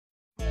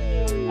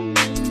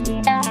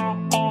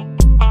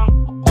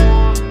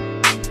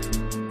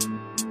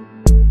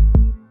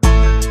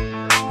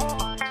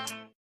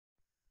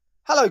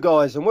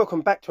Hello guys, and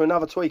welcome back to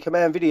another Tweaker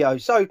Man video.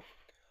 So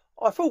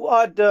I thought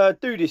I'd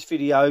do this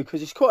video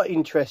because it's quite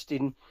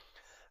interesting,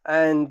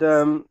 and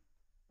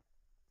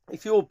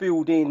if you're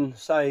building,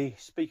 say,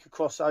 speaker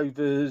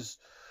crossovers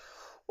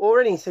or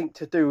anything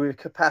to do with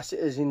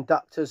capacitors,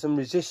 inductors and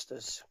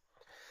resistors.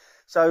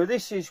 So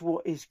this is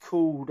what is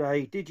called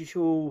a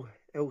digital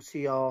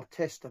LCR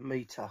tester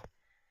meter,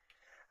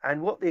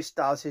 and what this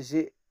does is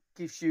it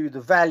gives you the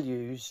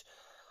values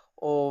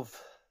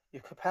of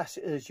your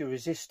capacitors, your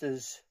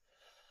resistors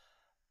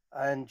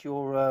and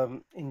your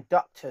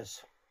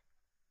inductors.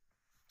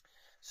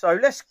 So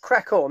let's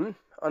crack on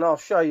and I'll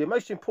show you.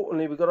 Most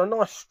importantly, we've got a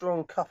nice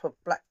strong cup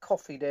of black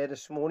coffee there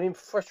this morning,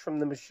 fresh from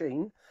the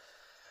machine,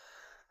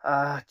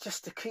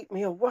 just to keep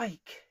me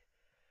awake,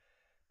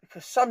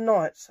 because some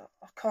nights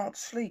I can't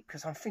sleep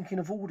because I'm thinking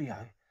of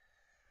audio.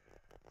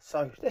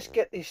 So let's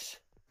get this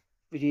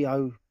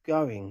video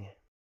going.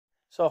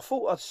 So I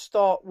thought I'd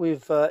start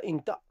with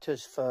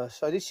inductors first.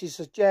 So this is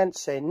a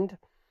Janssen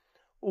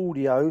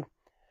audio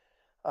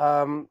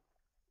 0.72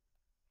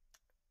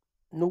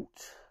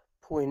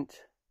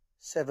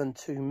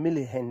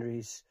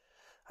 millihenries,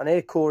 an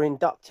air core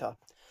inductor.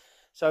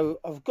 So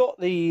I've got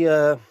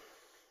the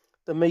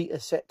meter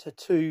set to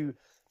 2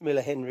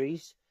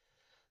 millihenries.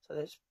 So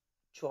let's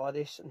try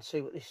this and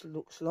see what this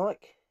looks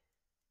like.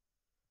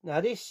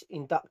 Now this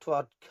inductor,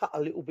 I'd cut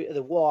a little bit of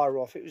the wire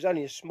off. It was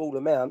only a small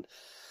amount,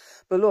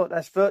 but look,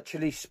 that's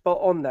virtually spot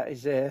on. That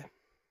is there.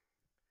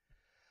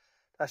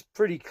 That's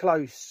pretty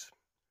close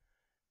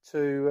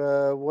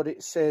to what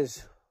it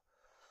says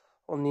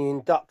on the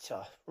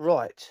inductor.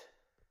 Right,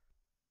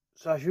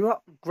 so if you're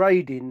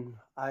upgrading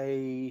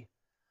a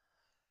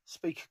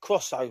speaker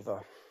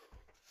crossover,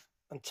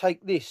 and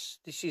take this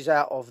is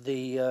out of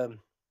the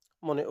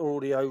Monitor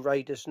Audio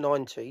Radius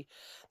 90.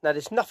 Now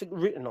there's nothing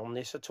written on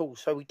this at all,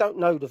 so we don't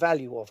know the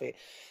value of it.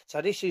 So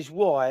this is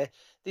why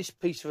this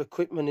piece of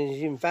equipment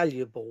is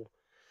invaluable.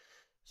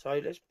 So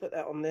let's put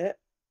that on there,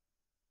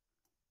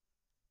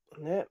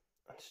 and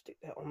stick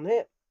that on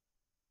there.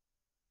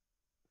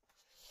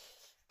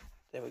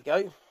 There we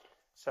go.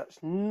 So it's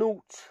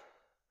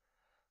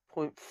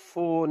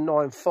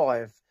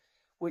 0.495,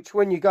 which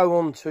when you go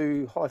on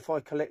to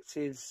Hi-Fi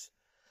Collective's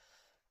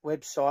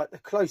website, the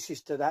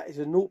closest to that is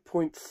a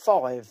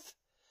 0.5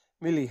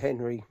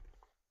 millihenry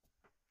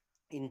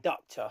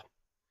inductor.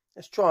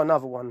 Let's try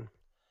another one.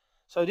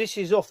 So this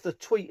is off the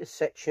tweeter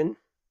section.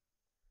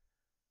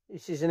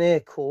 This is an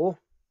air core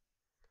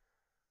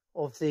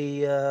of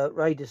the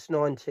Radius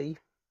 90.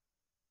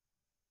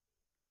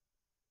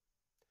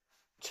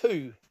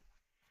 2.2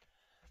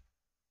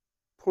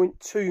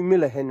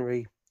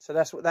 millihenry. So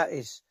that's what that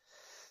is.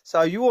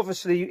 So you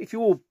obviously, if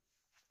you're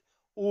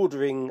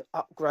ordering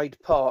upgrade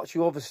parts,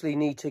 you obviously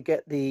need to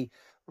get the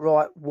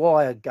right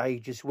wire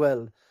gauge as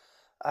well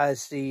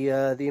as the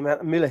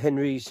amount of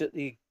millihenries that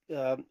the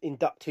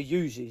inductor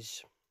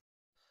uses.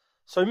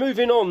 So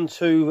moving on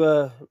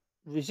to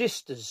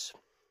resistors.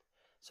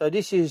 So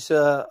this is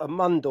a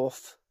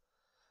Mundorf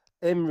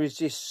M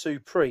Resist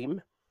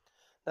Supreme.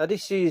 Now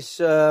this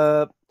is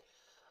a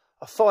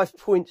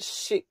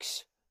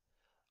 5.6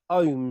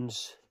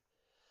 ohms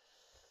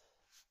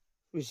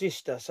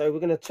resistor. So we're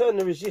going to turn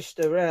the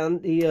resistor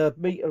around, the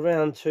meter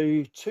around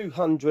to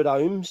 200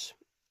 ohms,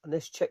 and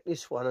let's check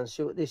this one and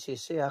see what this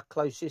is. See how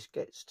close this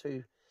gets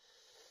to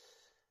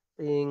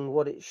being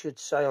what it should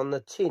say on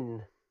the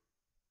tin.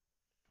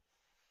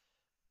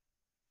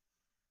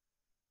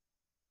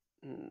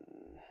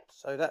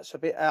 So that's a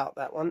bit out,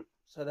 that one.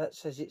 So that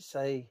says it's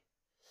a,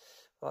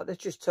 right,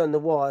 let's just turn the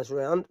wires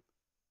around,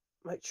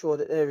 make sure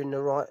that they're in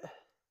the right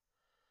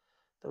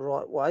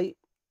way.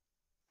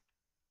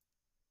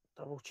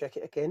 Double check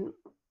it again.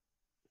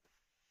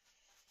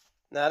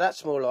 Now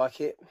that's more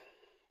like it.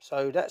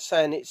 So that's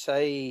saying it's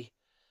a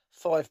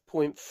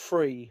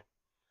 5.3,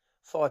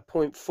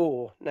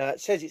 5.4. Now it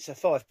says it's a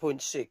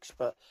 5.6,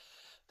 but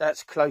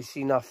that's close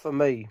enough for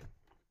me.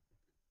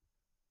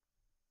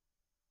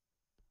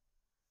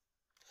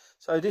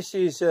 So this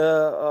is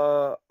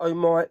a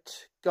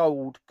Ohmite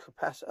gold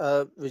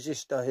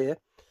resistor here,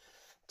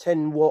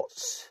 10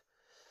 watts,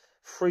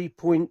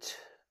 3.9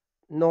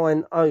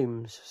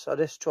 ohms. So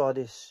let's try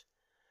this.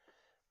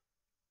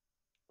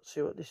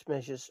 See what this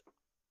measures.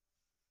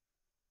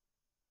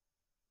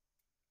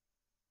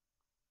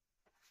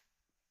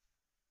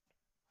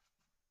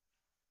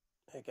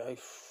 There you go,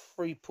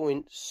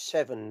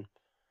 3.7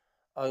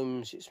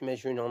 ohms it's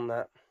measuring on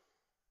that,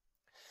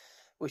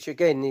 which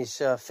again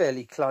is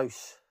fairly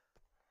close.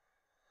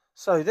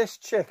 So let's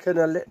check an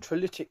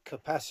electrolytic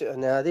capacitor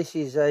now. This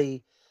is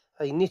a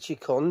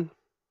Nichicon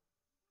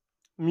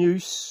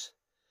Muse,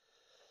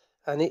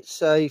 and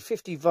it's a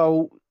 50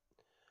 volt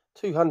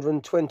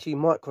 220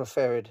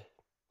 microfarad.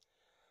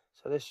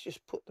 So let's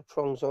just put the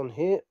prongs on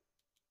here.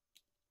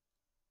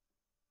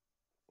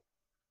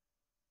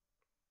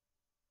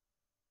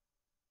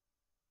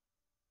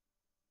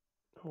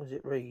 What does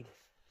it read?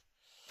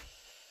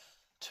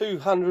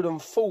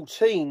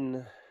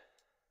 214.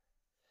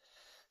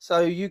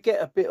 So you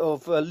get a bit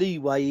of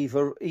leeway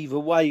either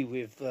way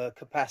with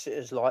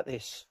capacitors like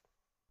this.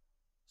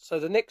 So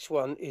the next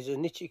one is a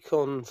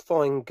Nichicon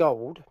Fine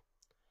Gold,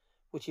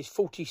 which is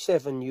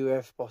 47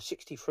 UF by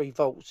 63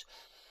 volts.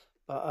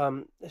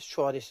 But let's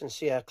try this and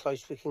see how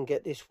close we can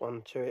get this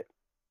one to it.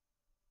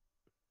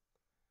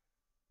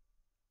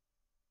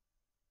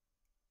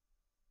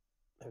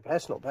 Okay,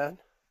 that's not bad.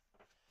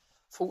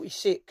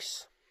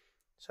 46.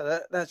 So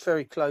that's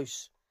very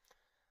close.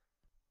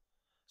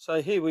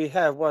 So here we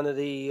have one of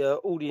the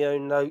Audio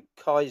Note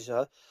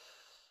Kaiser.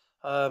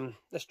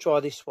 Let's try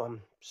this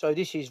one. So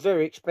this is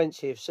very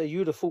expensive, so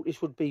you'd have thought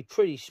this would be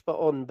pretty spot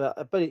on, but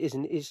it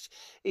isn't.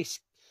 It's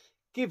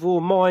give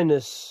or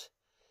minus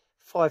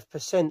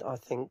 5%, I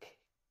think,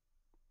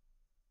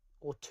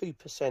 or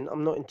 2%.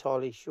 I'm not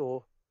entirely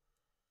sure.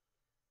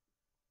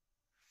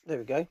 There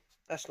we go.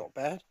 That's not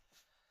bad.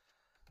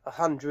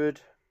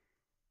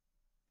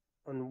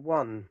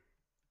 101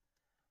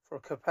 for a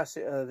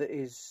capacitor that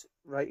is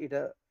rated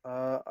at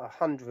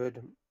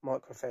 100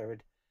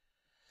 microfarad.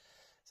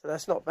 So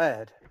that's not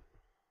bad.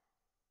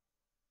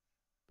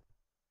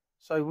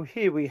 So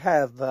here we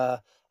have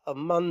a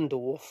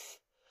Mundorf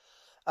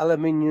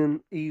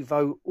aluminium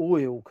Evo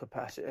oil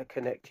capacitor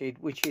connected,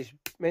 which is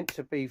meant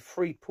to be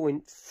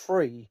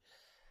 3.3,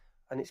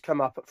 and it's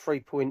come up at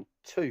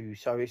 3.2.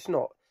 So it's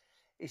not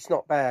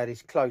bad.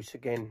 It's close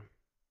again.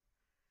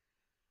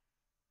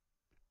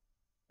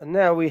 And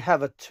now we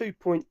have a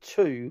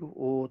 2.2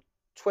 or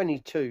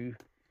 22.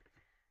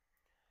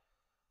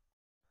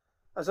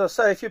 As I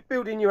say, if you're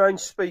building your own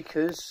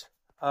speakers,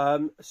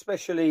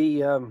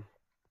 especially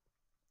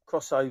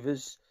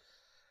crossovers,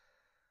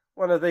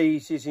 one of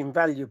these is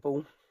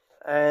invaluable.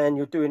 And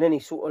you're doing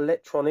any sort of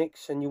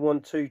electronics and you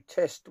want to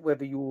test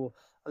whether your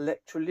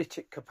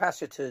electrolytic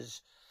capacitors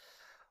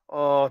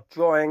are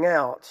drying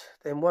out,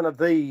 then one of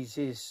these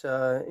is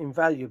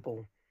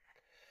invaluable.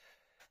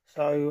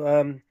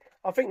 So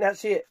I think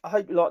that's it. I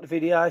hope you liked the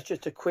video. It's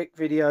just a quick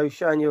video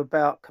showing you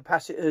about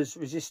capacitors,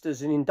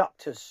 resistors and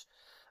inductors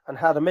and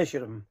how to measure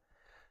them.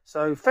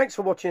 So thanks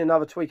for watching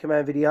another Tweaker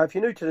Man video. If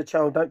you're new to the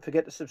channel, don't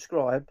forget to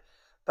subscribe.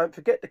 Don't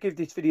forget to give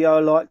this video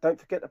a like. Don't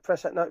forget to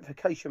press that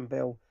notification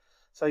bell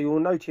so you're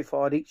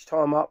notified each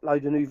time I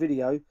upload a new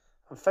video.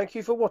 And thank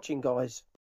you for watching, guys.